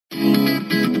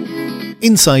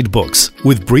Inside Books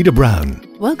with Breda Brown.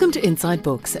 Welcome to Inside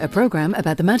Books, a programme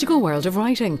about the magical world of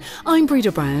writing. I'm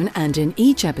Breda Brown, and in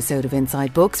each episode of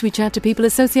Inside Books we chat to people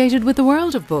associated with the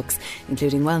world of books,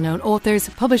 including well-known authors,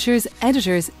 publishers,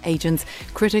 editors, agents,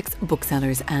 critics,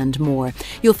 booksellers and more.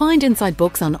 You'll find Inside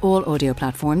Books on all audio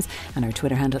platforms, and our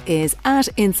Twitter handle is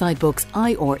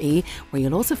 @InsideBooksIRE, where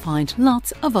you'll also find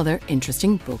lots of other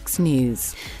interesting books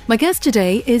news. My guest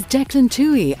today is Declan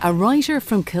Toohey, a writer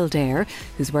from Kildare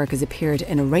whose work has appeared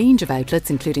in a range of outlets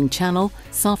including Channel,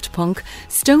 Soft Punk,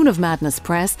 Stone of Madness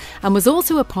Press, and was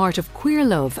also a part of Queer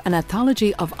Love, an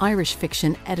anthology of Irish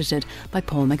fiction edited by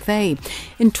Paul McVeigh.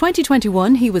 In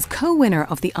 2021 he was co-winner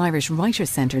of the Irish Writers'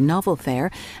 Centre Novel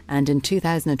Fair, and in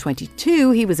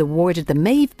 2022 he was awarded the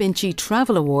Maeve Binchy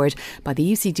Travel Award by the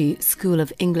UCD School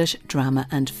of English, Drama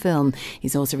and Film.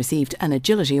 He's also received an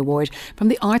Agility Award from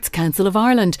the Arts Council of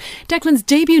Ireland. Declan's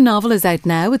debut novel is out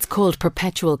now. It's called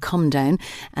Perpetual Come Down,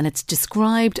 and it's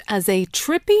described as a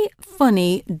trippy, funny,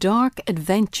 dark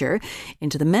adventure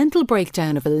into the mental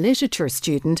breakdown of a literature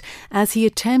student as he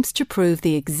attempts to prove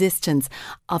the existence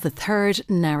of a third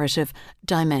narrative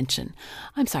dimension.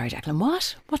 I'm sorry, Declan,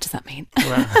 what? What does that mean?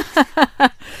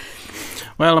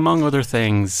 Well, among other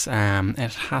things,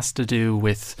 it has to do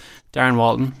with Darren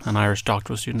Walton, an Irish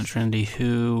doctoral student at Trinity,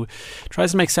 who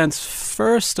tries to make sense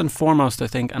first and foremost, I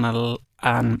think, and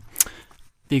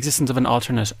the existence of an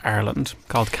alternate Ireland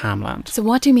called Camland. So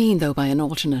what do you mean, though, by an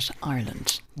alternate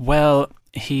Ireland? Well,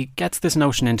 he gets this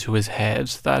notion into his head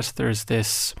that there's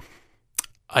this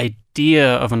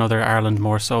idea of another Ireland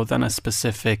more so than a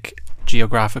specific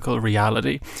geographical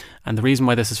reality. And the reason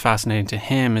why this is fascinating to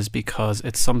him is because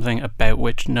it's something about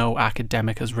which no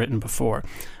academic has written before.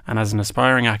 And as an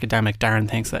aspiring academic, Darren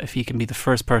thinks that if he can be the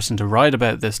first person to write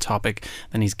about this topic,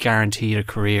 then he's guaranteed a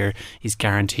career, he's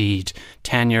guaranteed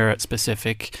tenure at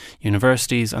specific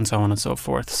universities and so on and so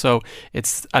forth. So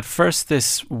it's at first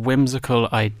this whimsical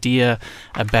idea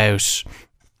about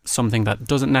something that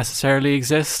doesn't necessarily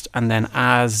exist, and then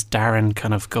as Darren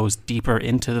kind of goes deeper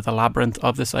into the labyrinth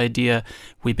of this idea,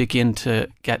 we begin to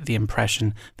get the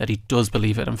impression that he does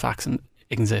believe it in fact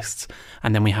exists.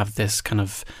 And then we have this kind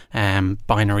of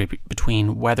binary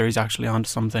between whether he's actually onto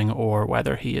something or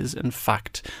whether he is in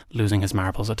fact losing his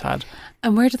marbles a tad.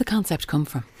 And where did the concept come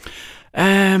from?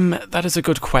 That is a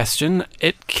good question.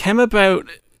 It came about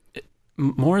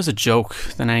more as a joke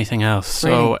than anything else.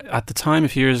 Really? So at the time, a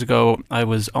few years ago, I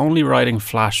was only writing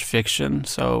flash fiction.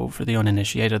 So for the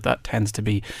uninitiated, that tends to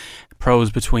be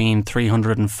prose between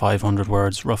 300 and 500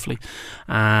 words roughly.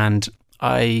 And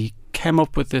I came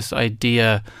up with this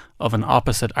idea of an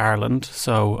opposite Ireland.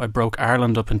 So I broke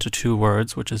Ireland up into two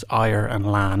words, which is ire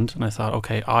and land. And I thought,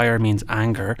 okay, ire means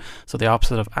anger. So the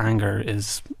opposite of anger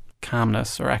is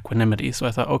calmness or equanimity. So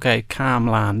I thought, okay, calm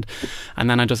land. And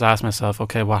then I just asked myself,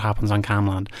 okay, what happens on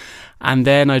Camland? And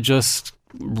then I just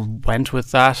went with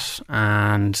that,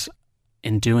 and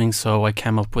in doing so I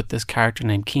came up with this character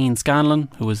named Cian Scanlon,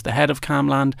 who was the head of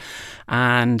Camland.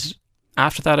 And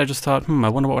after that I just thought, I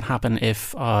wonder what would happen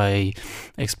if I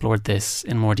explored this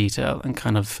in more detail and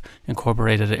kind of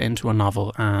incorporated it into a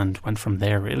novel, and went from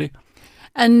there really.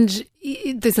 And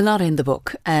there's a lot in the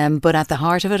book, but at the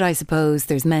heart of it, I suppose,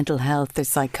 there's mental health, there's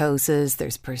psychosis,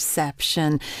 there's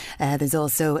perception, there's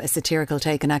also a satirical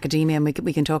take on academia, and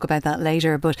we can talk about that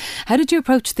later. But how did you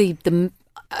approach the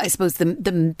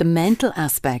mental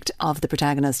aspect of the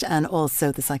protagonist and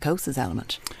also the psychosis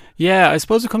element? Yeah, I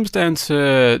suppose it comes down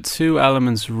to two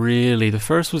elements really. The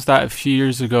first was that a few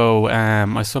years ago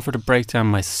I suffered a breakdown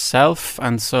myself,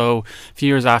 and so a few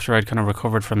years after I'd kind of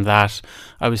recovered from that,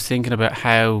 I was thinking about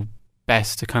how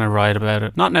best to kind of write about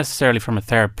it, not necessarily from a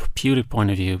therapeutic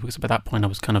point of view, because by that point I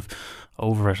was kind of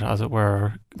over it, as it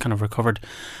were, kind of recovered.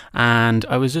 And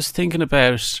I was just thinking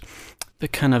about the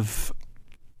kind of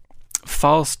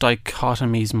false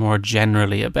dichotomies more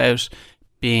generally about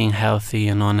being healthy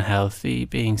and unhealthy,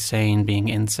 being sane, being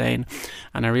insane.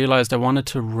 And I realised I wanted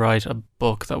to write a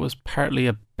book that was partly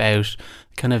about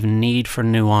kind of need for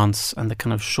nuance and the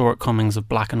kind of shortcomings of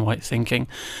black and white thinking.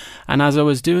 And as I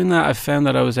was doing that, I found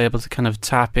that I was able to kind of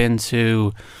tap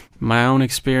into my own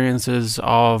experiences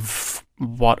of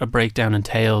what a breakdown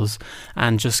entails,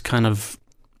 and just kind of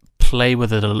play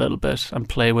with it a little bit, and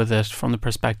play with it from the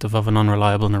perspective of an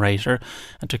unreliable narrator,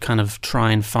 and to kind of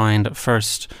try and find at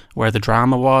first where the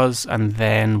drama was, and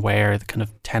then where the kind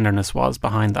of tenderness was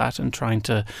behind that, and trying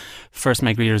to first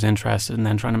make readers interested and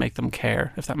then trying to make them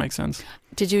care, if that makes sense.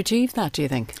 Did you achieve that, do you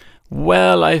think?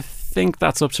 Well, I think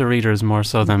that's up to readers more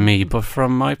so than me, but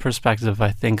from my perspective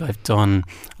I think I've done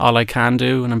all I can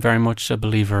do, and I'm very much a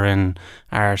believer in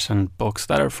art and books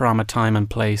that are from a time and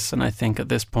place, and I think at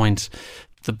this point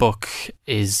the book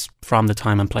is from the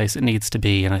time and place it needs to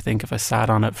be, and I think if I sat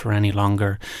on it for any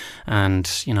longer and,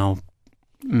 you know,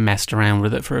 messed around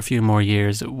with it for a few more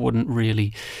years, it wouldn't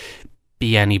really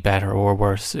be any better or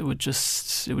worse. It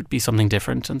would be something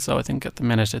different. And so I think at the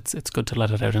minute it's good to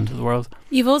let it out into the world.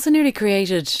 You've also nearly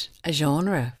created a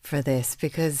genre for this,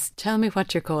 because tell me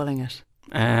what you're calling it.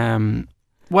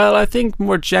 Well, I think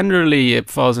more generally it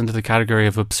falls into the category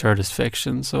of absurdist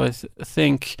fiction. So I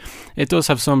think it does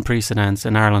have some precedents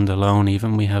in Ireland alone.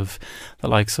 Even we have the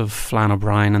likes of Flann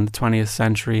O'Brien in the 20th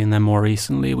century, and then more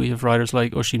recently we have writers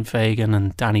like Oisin Fagan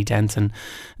and Danny Denton,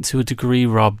 and to a degree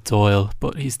Rob Doyle,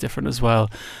 but he's different as well.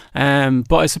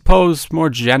 But I suppose more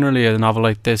generally a novel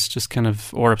like this just kind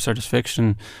of, or absurdist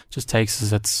fiction, just takes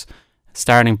as its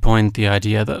starting point the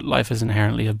idea that life is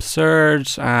inherently absurd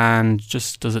and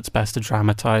just does its best to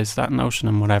dramatise that notion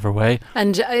in whatever way.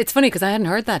 And it's funny because I hadn't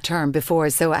heard that term before,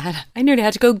 so I nearly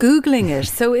had to go Googling it.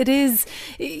 So it is,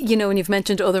 you know, and you've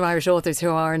mentioned other Irish authors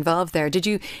who are involved there. Did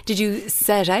you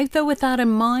set out though with that in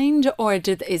mind, or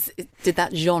did that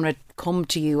genre come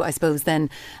to you, I suppose, then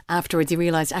afterwards you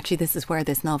realised actually this is where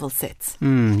this novel sits?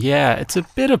 Yeah, it's a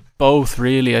bit of both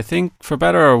really. I think for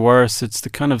better or worse it's the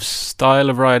kind of style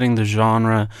of writing, the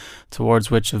genre towards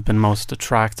which I've been most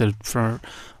attracted for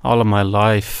all of my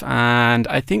life, and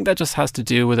I think that just has to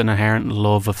do with an inherent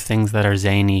love of things that are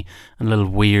zany and a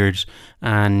little weird,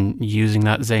 and using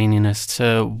that zaniness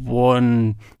to,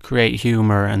 one, create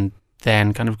humour and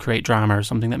then kind of create drama or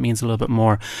something that means a little bit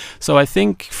more. So I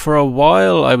think for a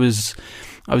while I was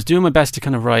doing my best to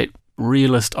kind of write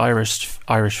realist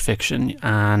Irish fiction,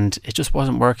 and it just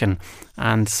wasn't working.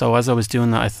 And so as I was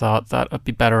doing that, I thought that I'd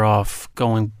be better off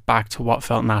going back to what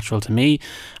felt natural to me,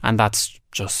 and that's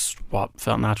just what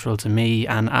felt natural to me.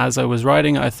 And as I was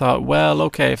writing, I thought, well,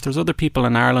 okay, if there's other people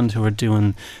in Ireland who are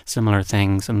doing similar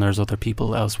things, and there's other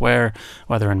people elsewhere,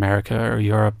 whether in America or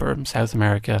Europe or South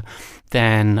America,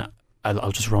 then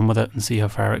I'll just run with it and see how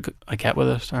far I get with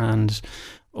it. And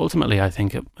ultimately I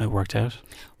think it worked out.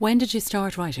 When did you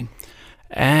start writing?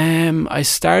 I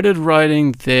started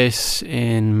writing this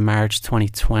in March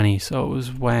 2020, so it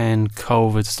was when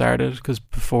COVID started, because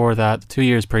before that, 2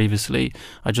 years previously,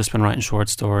 I'd just been writing short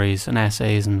stories and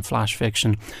essays and flash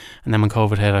fiction. And then when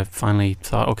COVID hit, I finally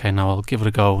thought, okay, now I'll give it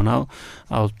a go and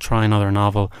I'll try another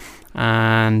novel.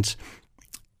 And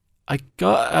I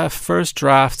got a first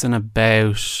draft in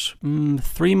about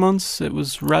 3 months. It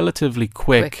was relatively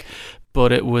quick,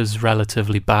 but it was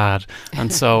relatively bad.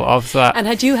 And so of that... And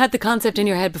had you had the concept in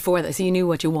your head before that, so you knew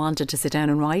what you wanted to sit down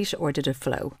and write, or did it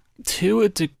flow? To a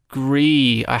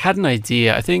degree, I had an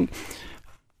idea. I think,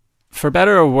 for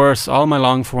better or worse, all my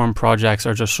long form projects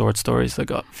are just short stories that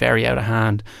got very out of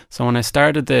hand. So when I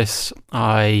started this,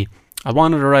 I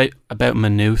wanted to write about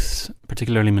Maynooth,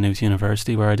 particularly Maynooth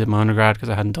University, where I did my undergrad, because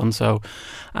I hadn't done so.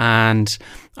 And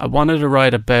I wanted to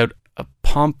write about a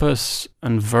pompous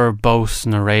and verbose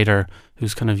narrator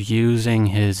who's kind of using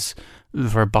his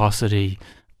verbosity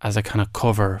as a kind of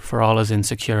cover for all his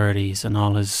insecurities and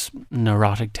all his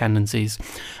neurotic tendencies.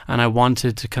 And I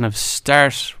wanted to kind of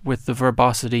start with the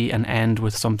verbosity and end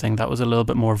with something that was a little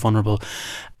bit more vulnerable.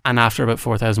 And after about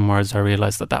 4,000 words, I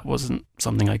realised that wasn't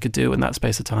something I could do in that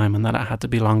space of time, and that it had to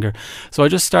be longer. So I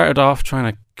just started off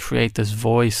trying to create this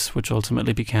voice, which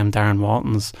ultimately became Darren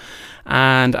Walton's.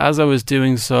 And as I was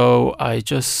doing so, I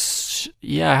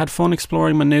had fun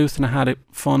exploring Maynooth, and I had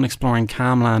fun exploring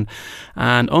Camland.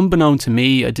 And unbeknown to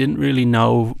me, I didn't really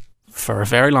know for a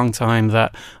very long time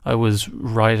that I was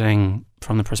writing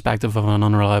from the perspective of an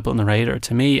unreliable narrator.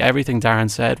 To me, everything Darren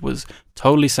said was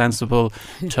totally sensible,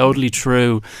 totally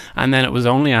true. And then it was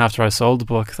only after I sold the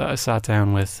book that I sat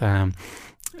down with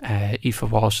Aoife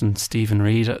Walsh and Stephen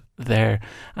Reid there,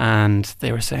 and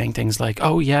they were saying things like,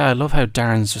 oh yeah, I love how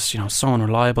Darren's just, so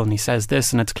unreliable, and he says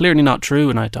this and it's clearly not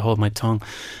true. And I had to hold my tongue,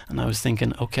 and I was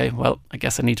thinking, okay, well, I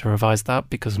guess I need to revise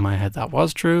that, because in my head that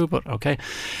was true, but okay.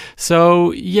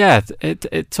 So yeah,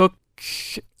 it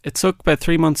took about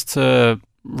 3 months to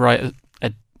write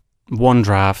one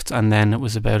draft, and then it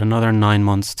was about another 9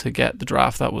 months to get the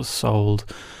draft that was sold.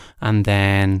 And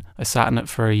then I sat in it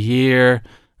for a year,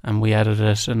 and we edited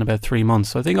it in about 3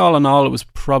 months. So I think all in all, it was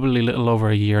probably a little over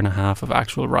a year and a half of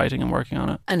actual writing and working on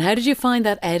it. And how did you find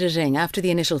that editing after the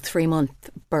initial 3 month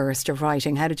burst of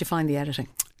writing? How did you find the editing?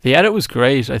 The edit was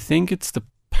great. I think it's the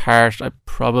part I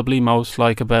probably most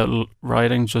like about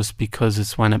writing, just because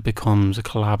it's when it becomes a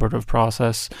collaborative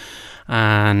process,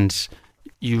 and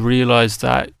you realise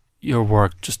that your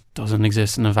work just doesn't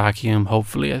exist in a vacuum.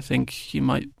 Hopefully, I think you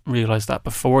might realise that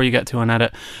before you get to an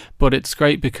edit. But it's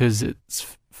great because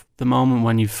it's the moment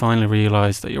when you finally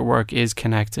realise that your work is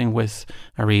connecting with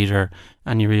a reader,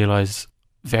 and you realise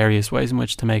various ways in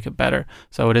which to make it better.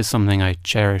 So it is something I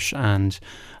cherish, and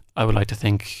I would like to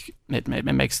think it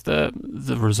makes the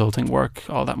resulting work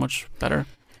all that much better.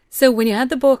 So when you had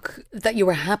the book that you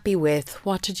were happy with,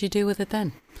 what did you do with it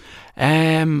then?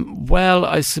 Well,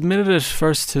 I submitted it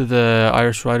first to the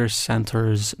Irish Writers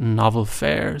Centre's Novel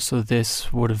Fair. So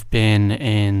this would have been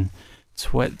in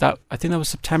I think that was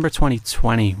September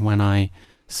 2020 when I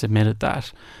submitted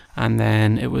that, and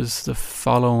then it was the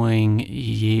following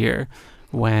year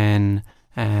when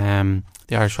the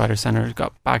Irish Writers Centre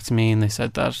got back to me and they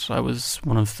said that I was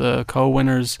one of the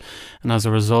co-winners, and as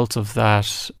a result of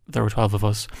that, there were 12 of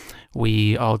us.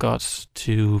 We all got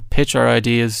to pitch our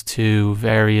ideas to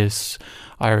various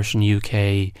Irish and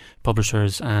UK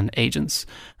publishers and agents,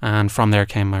 and from there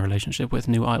came my relationship with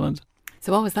New Island.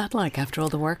 So what was that like after all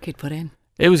the work you'd put in?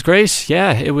 It was great.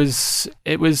 Yeah, it was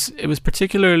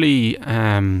particularly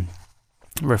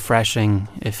refreshing,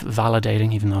 if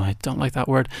validating, even though I don't like that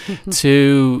word,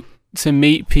 to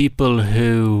meet people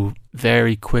who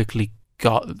very quickly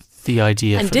got the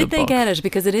idea and for the book. And did they get it?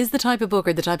 Because it is the type of book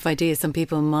or the type of idea some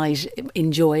people might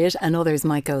enjoy it and others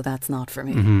might go, that's not for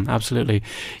me. Mm-hmm, absolutely.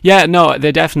 Yeah, no,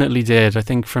 they definitely did. I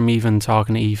think from even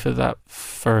talking to Aoife that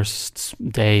first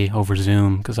day over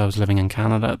Zoom, because I was living in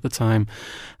Canada at the time,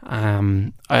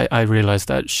 I realised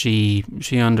that she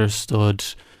understood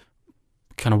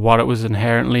kind of what it was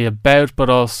inherently about, but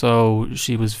also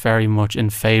she was very much in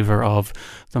favour of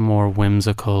the more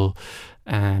whimsical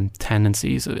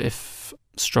tendencies, if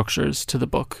structures, to the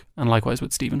book, and likewise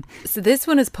with Stephen. So this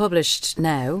one is published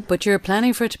now, but you're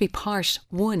planning for it to be part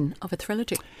one of a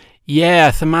trilogy. Yeah,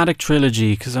 a thematic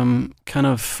trilogy, because I'm kind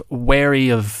of wary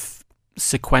of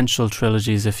sequential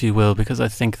trilogies, if you will, because I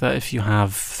think that if you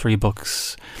have 3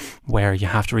 books where you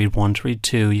have to read 1 to read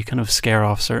 2, you kind of scare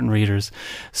off certain readers.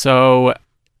 So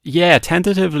yeah,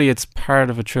 tentatively it's part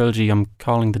of a trilogy I'm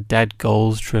calling the Dead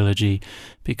Goals trilogy,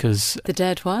 because... The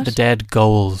Dead what? The Dead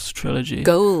Goals trilogy.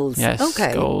 Goals? Yes,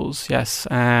 okay. Goals, yes.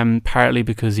 Partly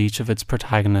because each of its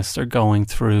protagonists are going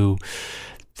through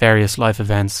various life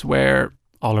events where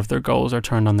all of their goals are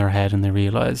turned on their head and they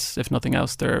realise, if nothing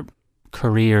else, their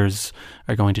careers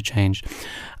are going to change.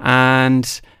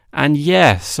 And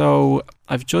yeah, so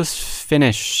I've just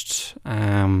finished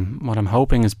what I'm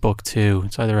hoping is book 2.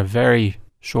 It's either a very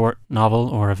short novel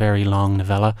or a very long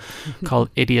novella called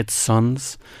Idiot's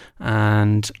Sons,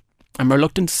 and I'm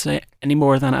reluctant to say any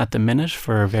more than at the minute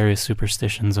for various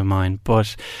superstitions of mine,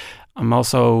 but I'm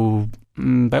also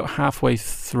about halfway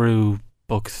through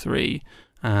book 3,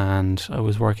 and I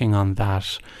was working on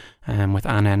that with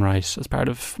Anne Enright as part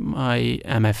of my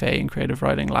MFA in creative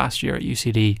writing last year at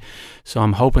UCD. So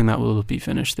I'm hoping that will be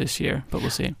finished this year, but we'll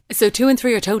see. So 2 and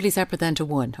 3 are totally separate then to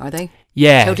 1, are they?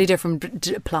 Yeah. Totally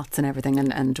different plots and everything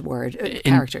and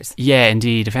characters. Yeah,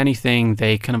 indeed. If anything,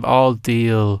 they kind of all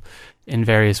deal in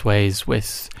various ways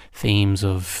with themes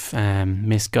of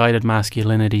misguided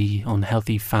masculinity,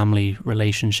 unhealthy family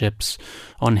relationships,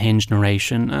 unhinged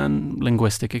narration, and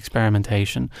linguistic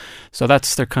experimentation. So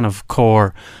that's their kind of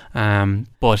core.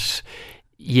 But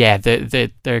yeah,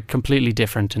 they're completely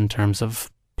different in terms of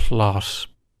plot.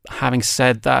 Having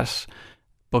said that,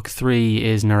 book 3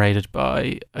 is narrated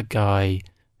by a guy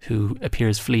who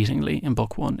appears fleetingly in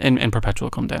book 1, in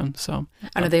Perpetual Come Down. So,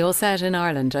 and are they all set in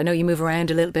Ireland? I know you move around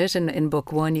a little bit. In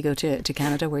book 1 you go to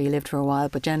Canada where you lived for a while,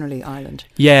 but generally Ireland.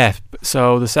 Yeah,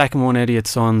 so the second one, Idiot's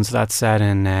Sons, that's set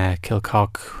in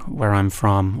Kilcock, where I'm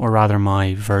from, or rather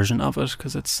my version of it,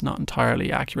 because it's not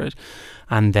entirely accurate.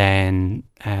 And then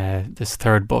this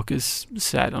third book is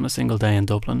set on a single day in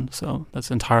Dublin, so that's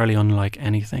entirely unlike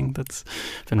anything that's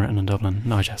been written in Dublin.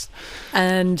 No, just.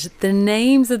 And the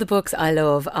names of the books I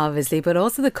love, obviously, but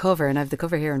also the cover, and I have the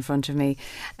cover here in front of me.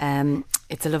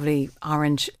 It's a lovely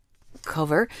orange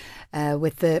cover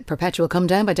with the Perpetual Come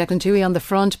Down by Declan Tuohy on the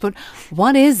front, but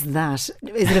what is that?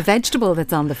 Is it a vegetable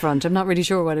that's on the front? I'm not really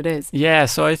sure what it is. Yeah,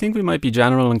 so I think we might be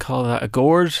general and call that a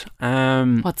gourd.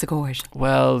 What's a gourd?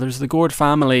 Well, there's the gourd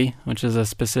family, which is a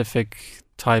specific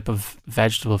type of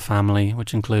vegetable family,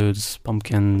 which includes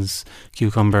pumpkins,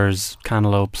 cucumbers,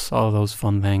 cantaloupes, all those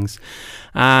fun things.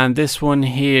 And this one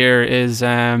here is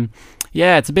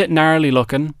yeah, it's a bit gnarly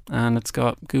looking and it's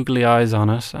got googly eyes on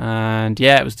it. And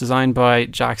yeah, it was designed by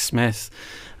Jack Smith,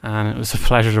 and it was a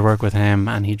pleasure to work with him.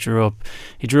 And he drew up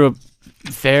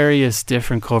various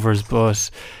different covers, but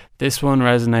this one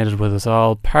resonated with us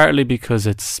all, partly because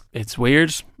it's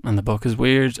weird and the book is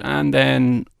weird, and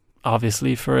then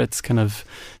obviously for its kind of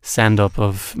send up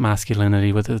of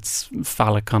masculinity with its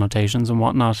phallic connotations and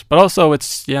whatnot. But also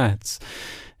it's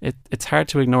it's hard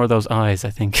to ignore those eyes, I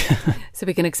think. So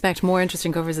we can expect more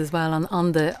interesting covers as well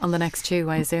on the next 2,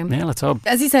 I assume. Yeah, let's hope.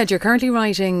 As you said, you're currently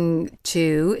writing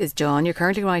 2, is John. You're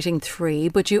currently writing 3,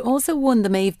 but you also won the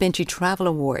Maeve Binchy Travel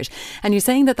Award. And you're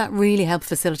saying that really helped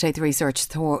facilitate the research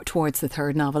towards the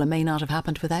third novel and may not have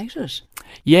happened without it.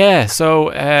 Yeah,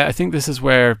 so I think this is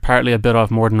where partly I bit off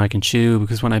more than I can chew,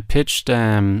 because when I pitched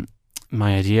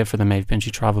my idea for the Maeve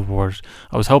Binchy Travel Award,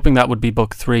 I was hoping that would be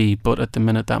book 3, but at the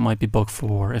minute that might be book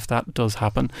 4 if that does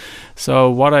happen. So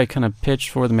what I kind of pitched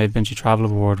for the Maeve Binchy Travel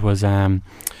Award was a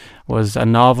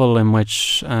novel in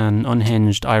which an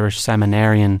unhinged Irish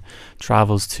seminarian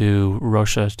travels to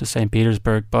Russia, to St.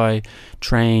 Petersburg, by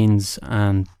trains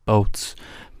and boats.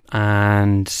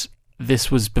 And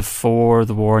this was before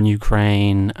the war in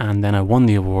Ukraine, and then I won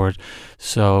the award.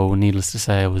 So needless to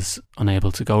say, I was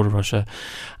unable to go to Russia.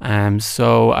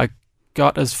 So I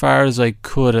got as far as I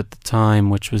could at the time,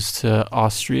 which was to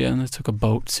Austria, and I took a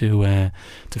boat to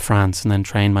France and then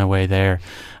trained my way there.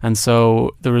 And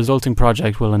so the resulting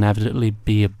project will inevitably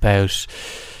be about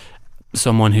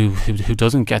someone who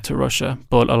doesn't get to Russia,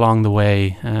 but along the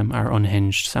way, our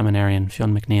unhinged seminarian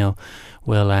Fionn McNeill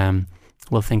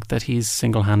will think that he's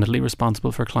single-handedly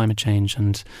responsible for climate change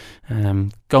and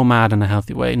go mad in a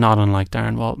healthy way, not unlike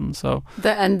Darren Walton. So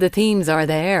and the themes are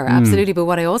there, absolutely. But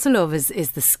what I also love is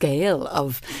the scale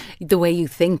of the way you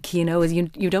think. Is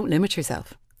you don't limit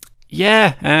yourself.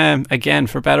 Yeah, again,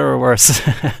 for better or worse.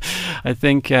 I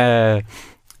think,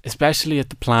 especially at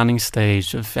the planning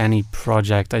stage of any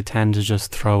project, I tend to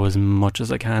just throw as much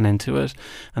as I can into it,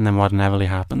 and then what inevitably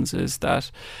happens is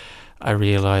that I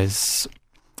realise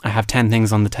I have 10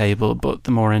 things on the table, but the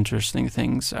more interesting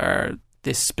things are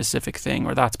this specific thing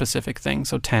or that specific thing.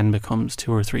 So 10 becomes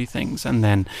 2 or 3 things, and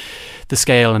then the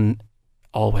scale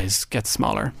always gets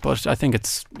smaller. But I think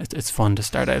it's fun to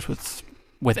start out with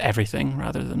everything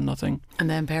rather than nothing, and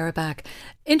then pare it back.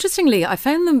 Interestingly, I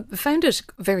found it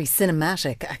very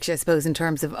cinematic, actually, I suppose, in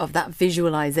terms of that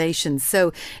visualization.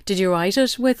 So did you write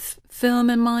it with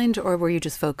film in mind, or were you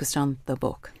just focused on the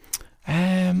book?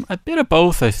 A bit of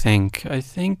both, I think. I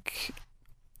think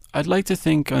I'd like to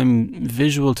think I'm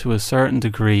visual to a certain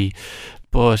degree,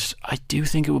 but I do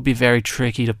think it would be very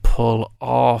tricky to pull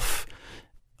off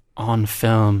on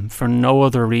film for no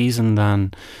other reason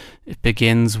than it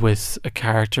begins with a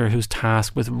character who's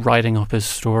tasked with writing up his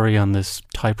story on this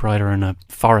typewriter in a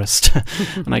forest.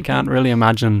 And I can't really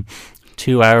imagine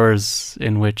 2 hours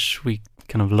in which we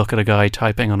kind of look at a guy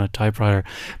typing on a typewriter.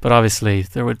 But obviously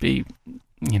there would be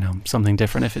something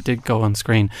different if it did go on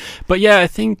screen. But yeah, I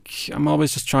think I'm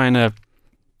always just trying to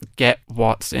get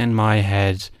what's in my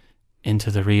head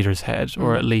into the reader's head,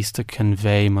 or at least to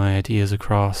convey my ideas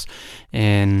across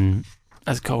in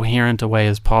as coherent a way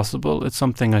as possible. It's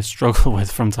something I struggle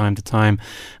with from time to time,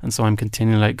 and so I'm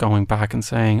continually going back and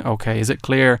saying, okay, is it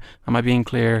clear? Am I being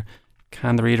clear?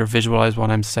 Can the reader visualize what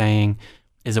I'm saying?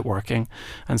 Is it working?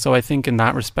 And so I think in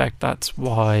that respect, that's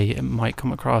why it might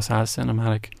come across as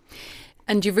cinematic.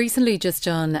 And you've recently just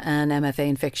done an MFA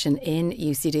in fiction in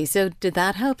UCD. So did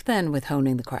that help then with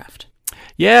honing the craft?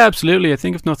 Yeah, absolutely. I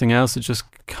think if nothing else, it just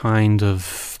kind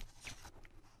of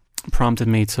prompted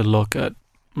me to look at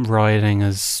writing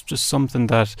as just something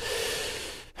that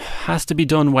has to be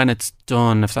done when it's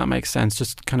done, if that makes sense.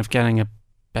 Just kind of getting a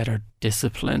better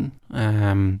discipline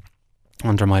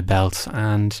under my belt.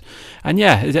 And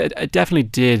yeah, it definitely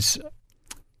did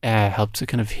help to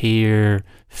kind of hear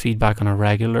feedback on a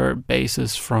regular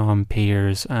basis from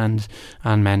peers and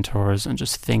mentors, and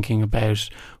just thinking about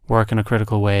work in a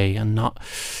critical way and not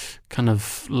kind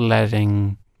of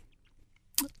not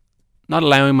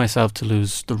allowing myself to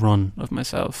lose the run of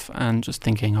myself, and just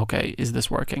thinking, okay, is this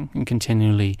working? And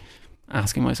continually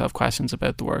asking myself questions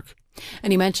about the work.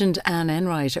 And you mentioned Anne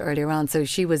Enright earlier on, so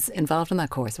she was involved in that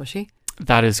course, was she?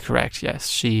 That is correct, yes.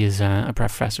 She is a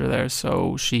professor there,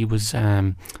 so she was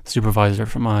supervisor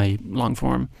for my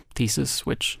long-form thesis,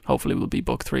 which hopefully will be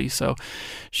book 3. So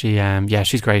she,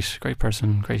 she's great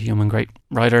person, great human, great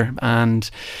writer,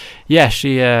 and yeah,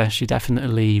 she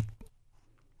definitely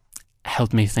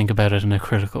helped me think about it in a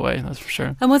critical way, that's for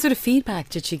sure. And what sort of feedback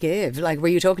did she give? Like, were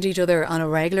you talking to each other on a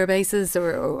regular basis,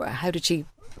 or how did she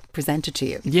present it to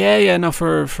you? Yeah, no,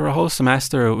 for a whole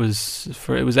semester it was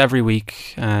every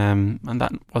week, and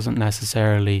that wasn't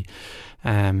necessarily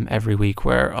every week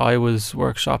where I was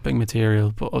workshopping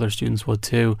material, but other students would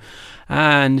too.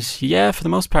 And yeah, for the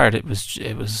most part it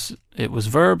was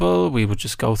verbal. We would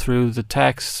just go through the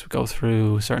text, go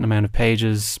through a certain amount of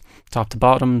pages top to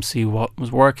bottom, see what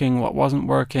was working, what wasn't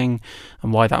working,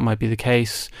 and why that might be the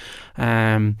case.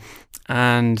 And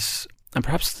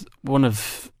perhaps one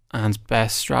of Anne's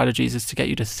best strategies is to get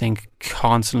you to think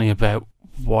constantly about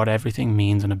what everything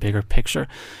means in a bigger picture.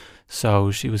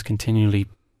 So she was continually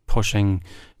pushing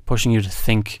you to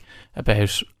think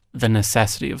about the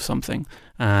necessity of something.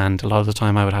 And a lot of the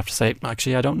time I would have to say,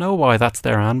 actually, I don't know why that's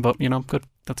there, Anne, but good.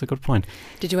 That's a good point.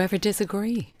 Did you ever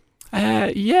disagree?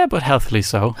 Yeah, but healthily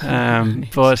so.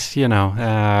 But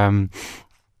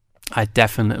I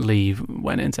definitely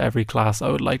went into every class. I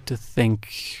would like to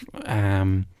think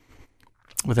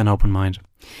with an open mind.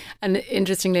 And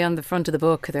interestingly, on the front of the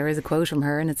book, there is a quote from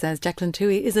her, and it says, Declan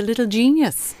Toohey is a little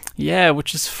genius. Yeah,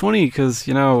 which is funny because,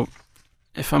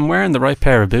 if I'm wearing the right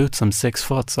pair of boots, I'm 6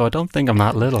 foot, so I don't think I'm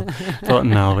that little. But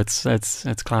no,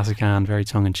 it's classic Anne, very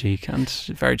tongue-in-cheek and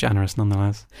very generous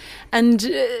nonetheless. And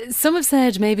some have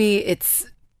said maybe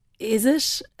is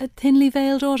it a thinly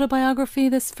veiled autobiography,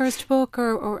 this first book,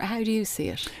 or how do you see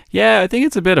it? Yeah, I think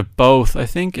it's a bit of both. I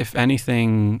think, if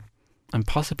anything, I'm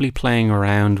possibly playing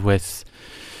around with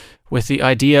the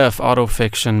idea of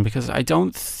autofiction, because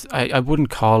I wouldn't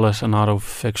call it an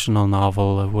autofictional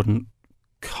novel. I wouldn't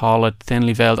call it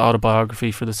thinly veiled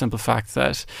autobiography for the simple fact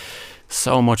that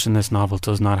so much in this novel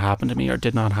does not happen to me or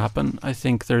did not happen. I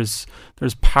think there's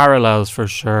parallels for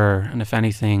sure, and if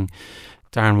anything,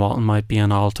 Darren Walton might be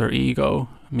an alter ego,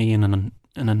 me in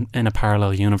a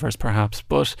parallel universe perhaps,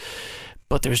 but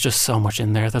there's just so much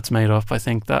in there that's made up. I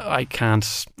think that I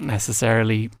can't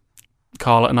necessarily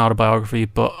call it an autobiography,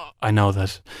 but I know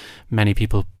that many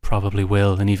people probably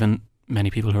will, and even many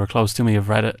people who are close to me have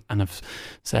read it and have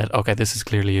said, okay, this is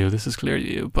clearly you,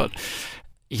 but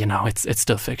it's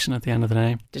still fiction at the end of the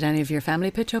day. Did any of your family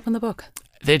pitch up on the book?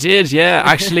 They did, yeah.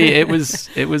 Actually, it was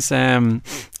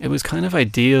kind of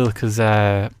ideal because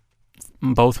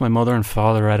both my mother and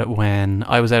father read it when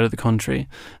I was out of the country,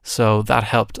 so that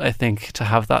helped, I think, to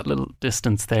have that little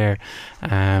distance there.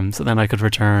 So then I could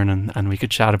return and we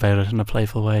could chat about it in a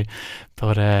playful way.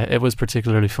 But it was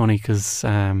particularly funny because,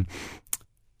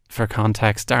 for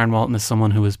context, Darren Walton is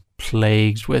someone who is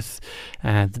plagued with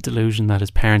the delusion that his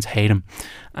parents hate him,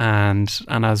 and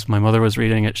as my mother was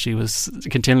reading it, she was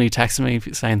continually texting me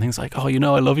saying things like, oh,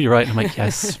 I love you, right? And I'm like,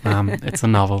 yes, ma'am, it's a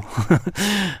novel.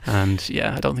 And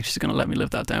yeah, I don't think she's going to let me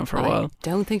live that down for a while. I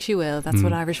don't think she will. That's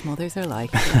what Irish mothers are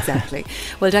like. Exactly.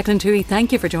 Well, Declan Toohey,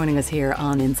 thank you for joining us here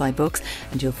on Inside Books,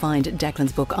 and you'll find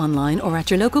Declan's book online or at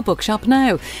your local bookshop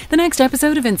now. The next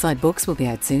episode of Inside Books will be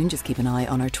out soon. Just keep an eye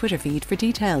on our Twitter feed for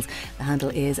details. The handle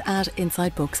is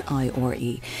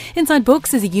 @InsideBooksIRE. Inside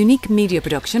Books is a unique media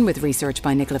production with research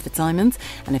by Nicola Fitzsimons,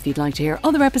 and if you'd like to hear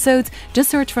other episodes, just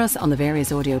search for us on the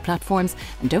various audio platforms,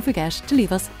 and don't forget to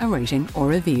leave us a rating or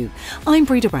review. I'm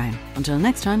Breda Brown. Until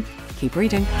next time, keep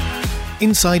reading.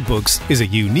 Inside Books is a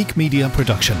unique media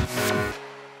production.